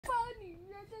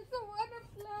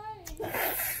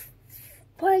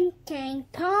Pranking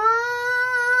time!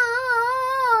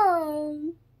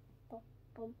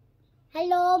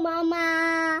 Hello,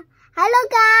 Mama. Hello,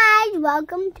 guys.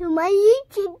 Welcome to my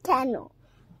YouTube channel.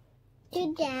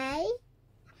 Today,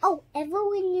 ever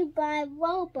when you buy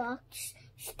Robux,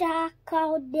 star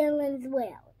called Dylan's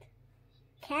World.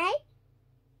 Okay?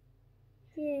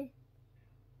 Yeah.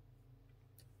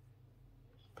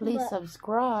 Please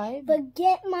subscribe. But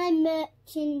get my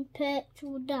merch in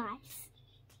virtual dice.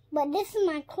 But this is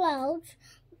my clothes.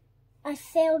 I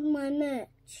sold my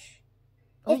merch.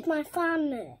 It's my farm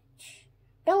merch.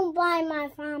 Don't buy my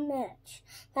farm merch.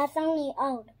 That's only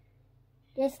old.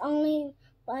 Just only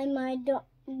buy my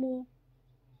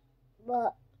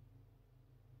but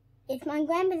it's my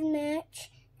grandma's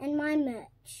merch and my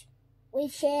merch. We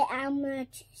share our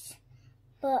merches.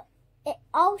 But it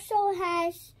also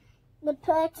has the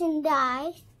person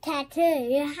dies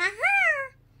tattoo.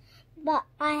 But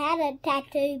I had a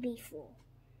tattoo before.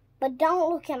 But don't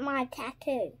look at my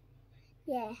tattoo.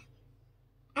 Yeah.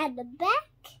 At the back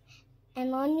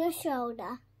and on your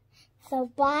shoulder.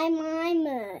 So buy my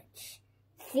merch.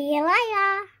 See you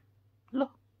later.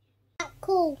 Look.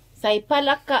 Cool. Say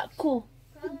palaka ku.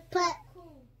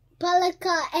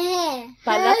 Palaka eh.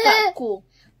 Palaka ku.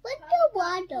 What's the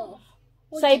water?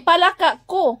 Say palaka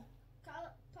ku.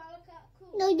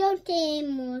 No, don't say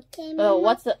anymore. Okay,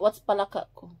 What's palaka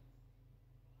ku?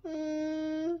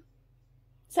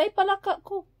 Say palaka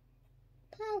ku.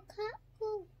 Palaka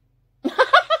ku.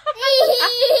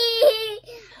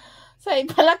 Say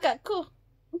palaka ku.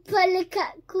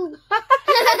 Palaka ku.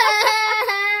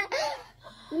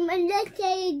 Let's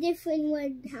say a different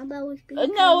word. How about we speak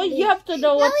No, English? you have to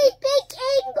know what. No, we speak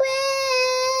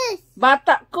English.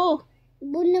 Bata ku.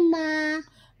 Bunama.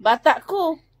 Bata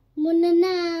ku.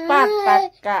 Munana.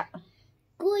 Pataka.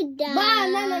 Kuda.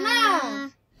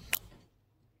 Banana.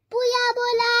 Buya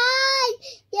bulay.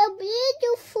 Your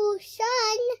beautiful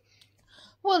son.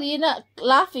 Well, you're not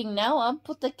laughing now. I'll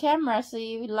put the camera so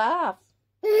you laugh.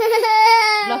 Is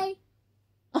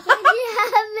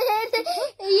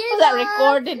that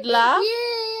recorded laugh?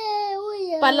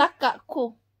 Yeah. Palaka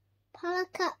ku.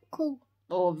 Palaka ku.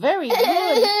 Oh, very good.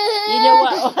 You know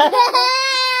what?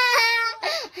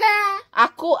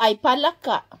 Ako ay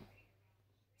palaka.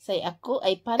 Say ako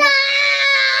ay palaka.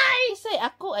 Say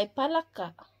ako ay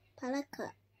palaka.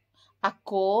 Palaka.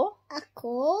 Ako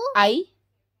Ay.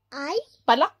 ay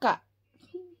palaka.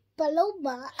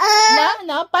 Paloma.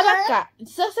 No, palaka.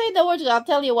 So say the words. I'll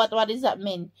tell you what does that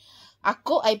mean.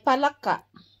 Ako ay palaka.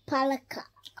 Palaka.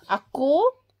 Ako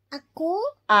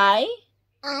Ay.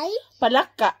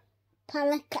 palaka.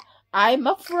 Palaka. I'm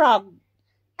a frog.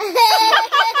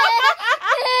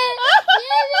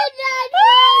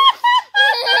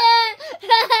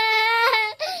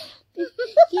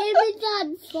 Give me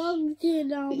that frog to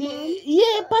know, Mom.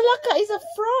 Yeah, palaka is a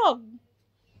frog.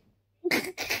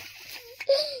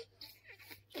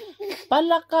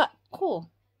 Palaka ko.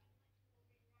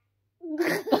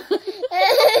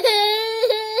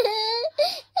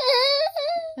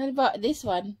 What about this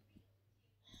one?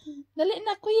 Dali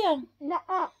na kuya.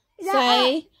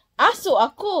 Say, aso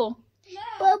ako.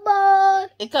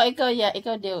 Bye-bye.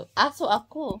 Ikaw deal. Aso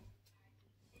ako.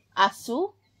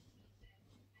 Aso?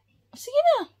 Sige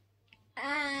na.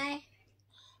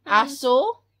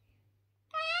 Aso?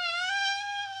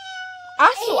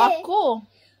 Aso ako.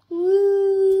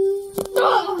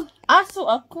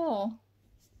 Aso ako.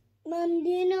 Mom,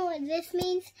 do you know what this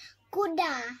means?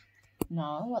 Kuda.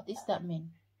 No, what does that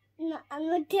mean? No, I'm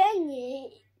gonna tell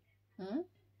you.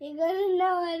 You gotta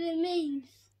know what it means.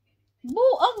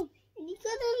 Buang. You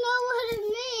gotta know what it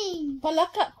means.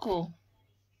 Palaka ko.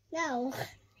 No.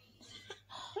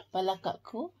 Palaka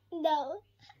ko? No.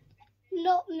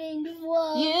 Not means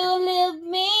what? You live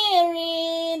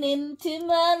mirroring into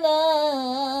my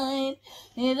life,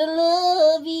 and I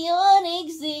love your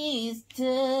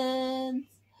existence,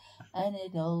 and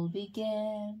it all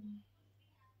began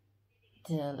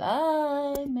till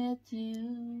I met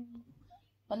you.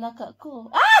 Palaka ko.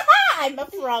 Aha! I'm a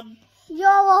frog.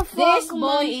 You're a frog. This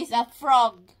boy is a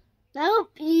frog.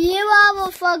 Nope, you are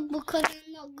a frog because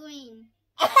I'm not green.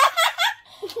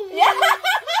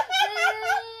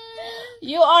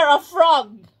 You are a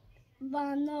frog. But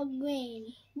I'm not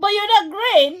green. But you're not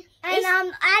green. And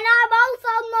I'm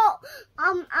also not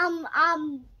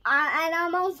and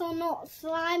I'm also not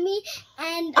slimy,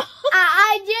 and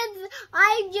I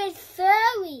just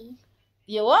furry.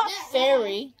 You are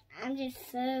fairy. I'm just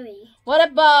furry. What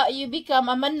about you become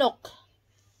a manok?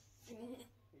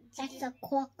 That's a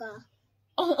quokka.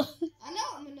 I know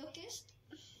what manok is.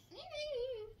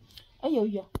 Ayo,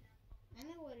 yo. I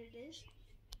know what it is.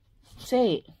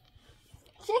 Say it.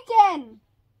 Chicken.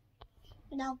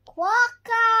 The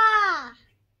quokka.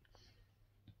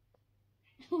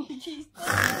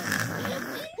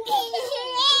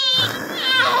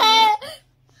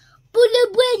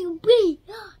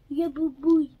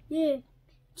 Yeah.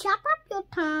 Chop up your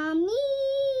tummy.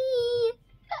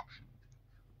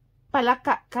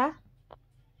 Palaka ka?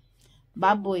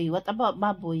 Baboy. What about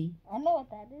baboy? I know what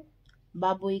that is.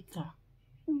 Baboy ka.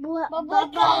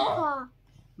 Baboy.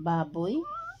 Baboy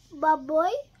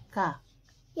Baboy? ka.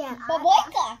 Yeah.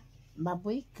 Baboyka.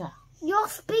 Baboy ka. You're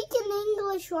speaking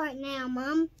English right now,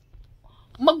 Mom.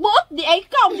 Magbuot di ay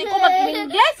ikaw. Hindi ko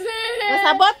mag-Ingles.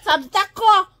 Kasabot, sabta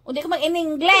ko. Hindi ko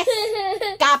mag-in-Ingles.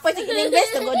 Kapoy sa in-Ingles.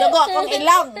 Dugo-dugo akong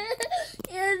ilong.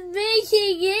 You're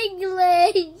speaking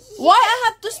English. Why I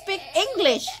have to speak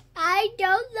English? I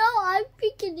don't know. I'm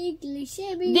speaking English.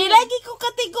 Di lagi ko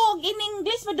katigog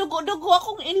in-Ingles. Madugo-dugo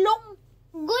akong ilong.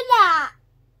 Gula.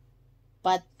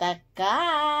 Pataka.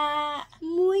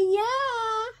 Muya.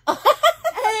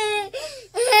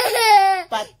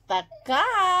 Pataka.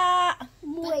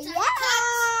 Muya.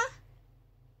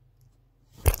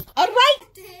 Alright.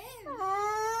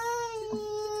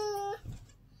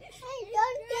 I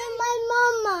don't hear my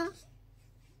mama.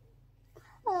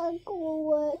 I'll go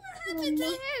work. What happened to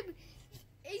him?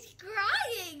 He's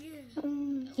crying. Cause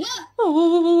Mommy,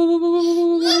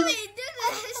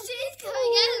 there's tears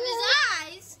coming out of his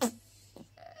eyes.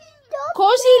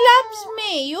 he loves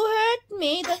me. You hurt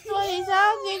me. That's why he's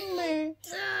hugging me.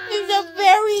 He's a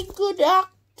very good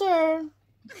actor.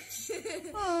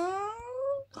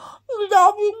 You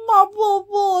love him, my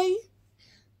boy.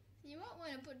 You won't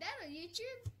want to put that on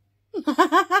YouTube.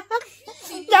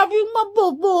 Love you, my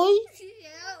boy. You won't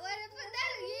want to put that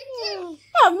on YouTube.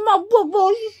 I'm my boy. You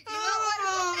won't want to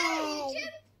put that on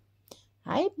YouTube.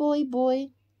 Hi, boy. You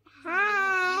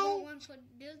Hi. won't want to put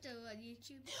dildo on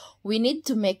YouTube. We need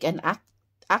to make an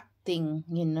acting,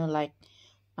 like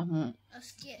A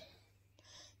skit.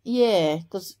 yeah,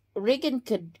 because Regan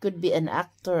could be an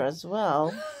actor as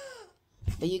well.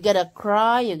 But you gotta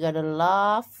cry, you gotta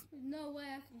laugh. No way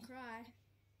I can cry.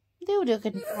 Dude, you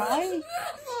can cry.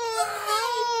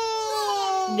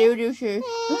 Dude, you say,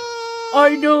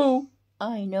 I know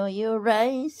your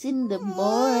eyes in the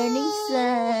morning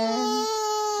sun.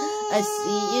 I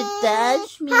see you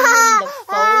touch me in the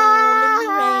falling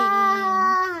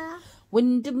rain.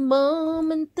 When the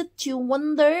moment that you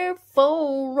wonder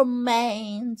for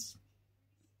romance,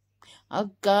 I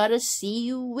gotta see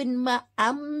you in my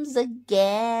arms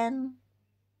again.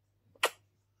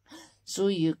 So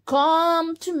you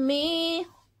come to me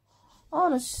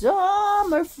on a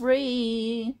summer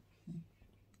free.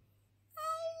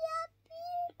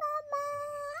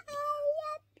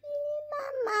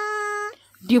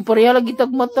 Diyo pareha lagi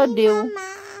tagmata, Diyo.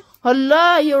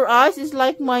 Hala, your eyes is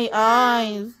like my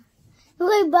eyes.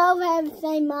 We both have the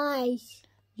same eyes.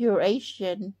 You're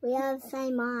Asian. We have the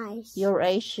same eyes. You're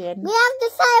Asian. We have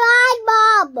the same eyes,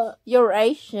 Bob. You're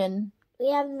Asian. We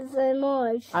have the same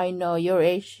eyes. I know, you're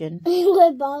Asian.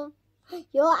 We're both.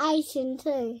 You're Asian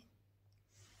too.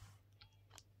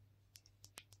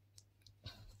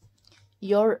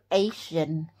 You're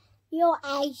Asian. You're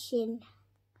Asian.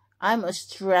 I'm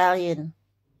Australian.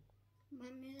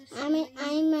 I'm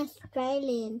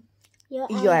Australian.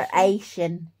 You're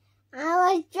Asian.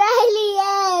 I'm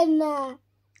Australian.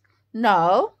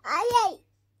 No. I'm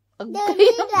Okay.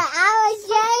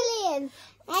 Australian.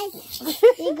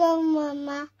 You go,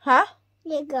 Mama. Huh?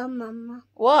 You go, Mama.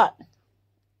 What?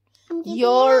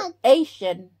 You're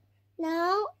Asian.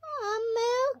 No,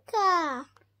 America.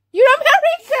 You're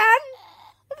American?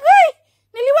 Okay.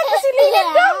 Niliwan ka si Lian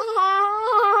daw.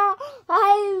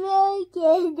 I'm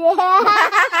American.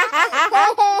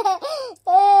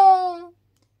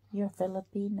 You're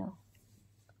Filipino.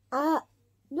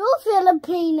 You're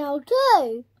Filipino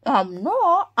too. I'm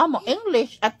not. I'm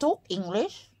English. I talk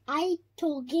English. I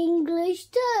talk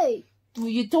English too. Do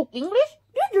you talk English?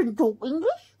 You don't talk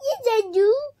English. Yes, I do.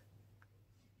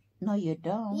 No, you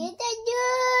don't. Yes, I do.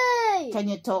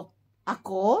 Can you talk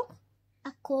ako?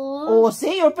 Ako. Oh,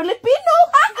 see, you're Filipino.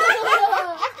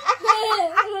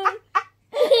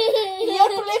 You're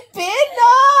Filipino.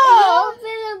 You're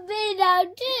Filipino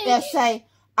too. Yeah, say,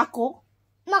 ako.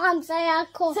 Mom, say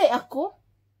ako. Say, ako.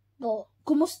 Bo.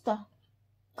 Kumusta?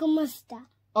 Kumusta?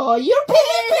 Oh, you're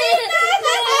Filipino.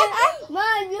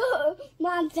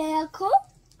 Mom, say ako.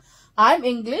 I'm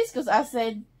English because I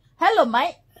said, hello,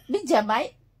 mate. Bija,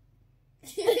 mate.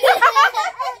 That's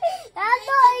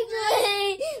not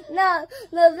English. No,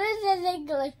 this is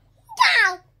English.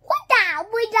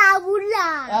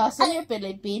 So you're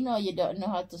Filipino. You don't know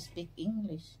how to speak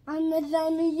English. I'm the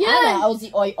same as you. Ana,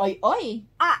 Aussie, oi, oi, oi.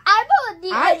 I'm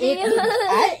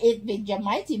I eat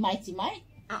Vegemite, mighty.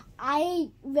 I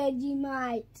ate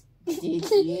Vegemite. Did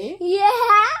you? Yeah.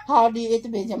 How do you eat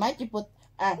Vegemite? You put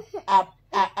a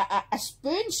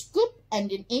spoon, scoop, and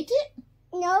then eat it?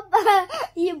 No, but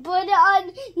you put it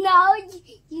on. No,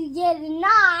 you get a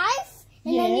knife,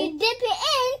 and then you dip it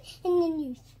in, and then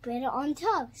you spread it on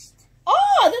toast.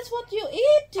 Oh, that's what you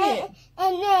eat it.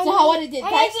 And then So what did it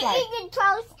taste like? You eat the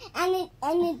toast, and it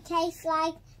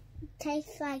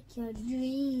tastes like your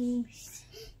dreams.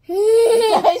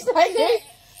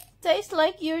 Tastes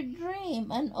like your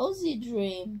dream, an Aussie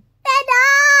dream. Ta-da!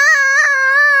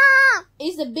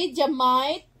 Is the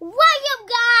Vegemite What you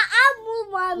got? I'll move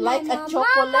my like mama. a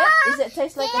chocolate? Mama. Is it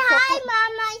taste like Say a hi, chocolate?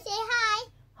 Mama. Say hi.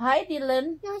 Hi, Dylan.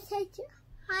 No, say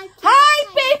hi. Hi,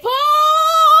 people!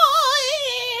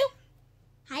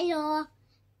 Hello.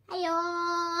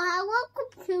 Welcome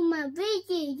to my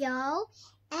video.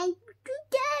 And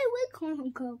today we're gonna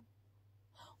go.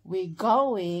 We're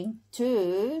going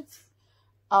to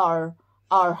our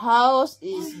house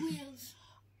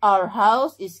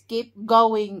is keep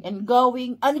going and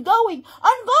going and going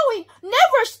and going.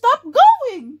 Never stop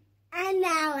going. And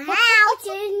our house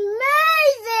is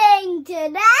moving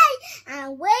today,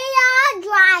 and we are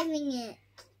driving it.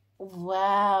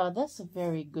 Wow, that's a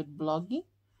very good vlogging.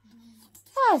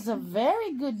 That's a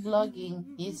very good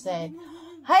vlogging, he said.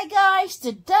 Hi guys,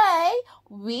 today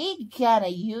we gonna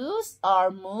use our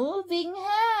moving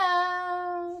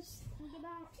house.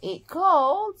 It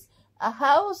calls a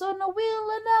house on a wheel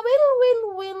and a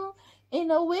wheel,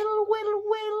 in a wheel,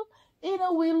 in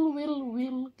a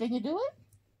wheel. Can you do it?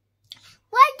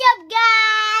 What's up,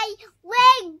 guys?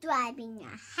 We're driving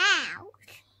a house,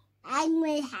 and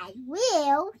we have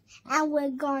wheels, and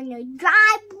we're gonna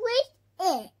drive with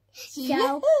it. See you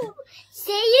there!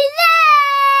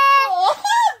 Oh,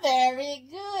 very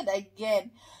good.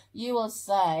 Again, you will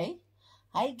say,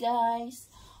 hi guys,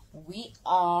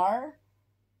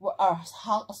 our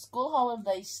school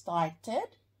holiday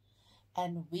started,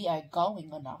 and we are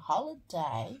going on a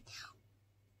holiday,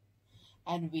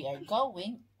 and we are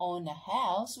going on a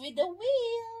house with a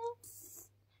wheel.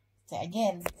 Say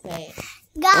again, say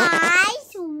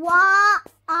Guys, what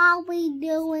are we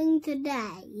doing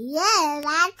today? Yeah,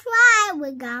 that's right.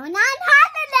 We're going on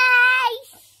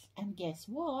holidays. and guess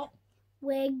what?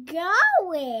 We're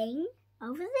going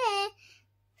over there.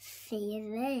 See you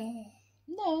there.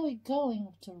 No, we're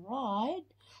going to ride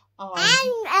our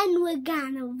And we're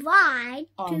gonna ride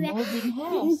to moving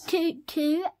house.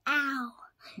 to our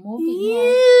Moving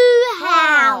new house.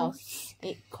 house.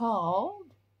 It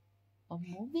called a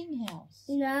moving house.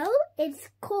 No, it's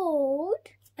called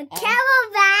a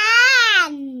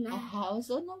caravan. A house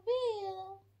on a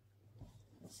wheel.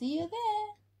 See you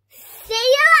there. See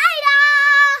you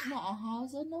later. Not a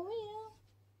house on a wheel.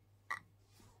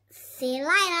 See you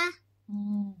later.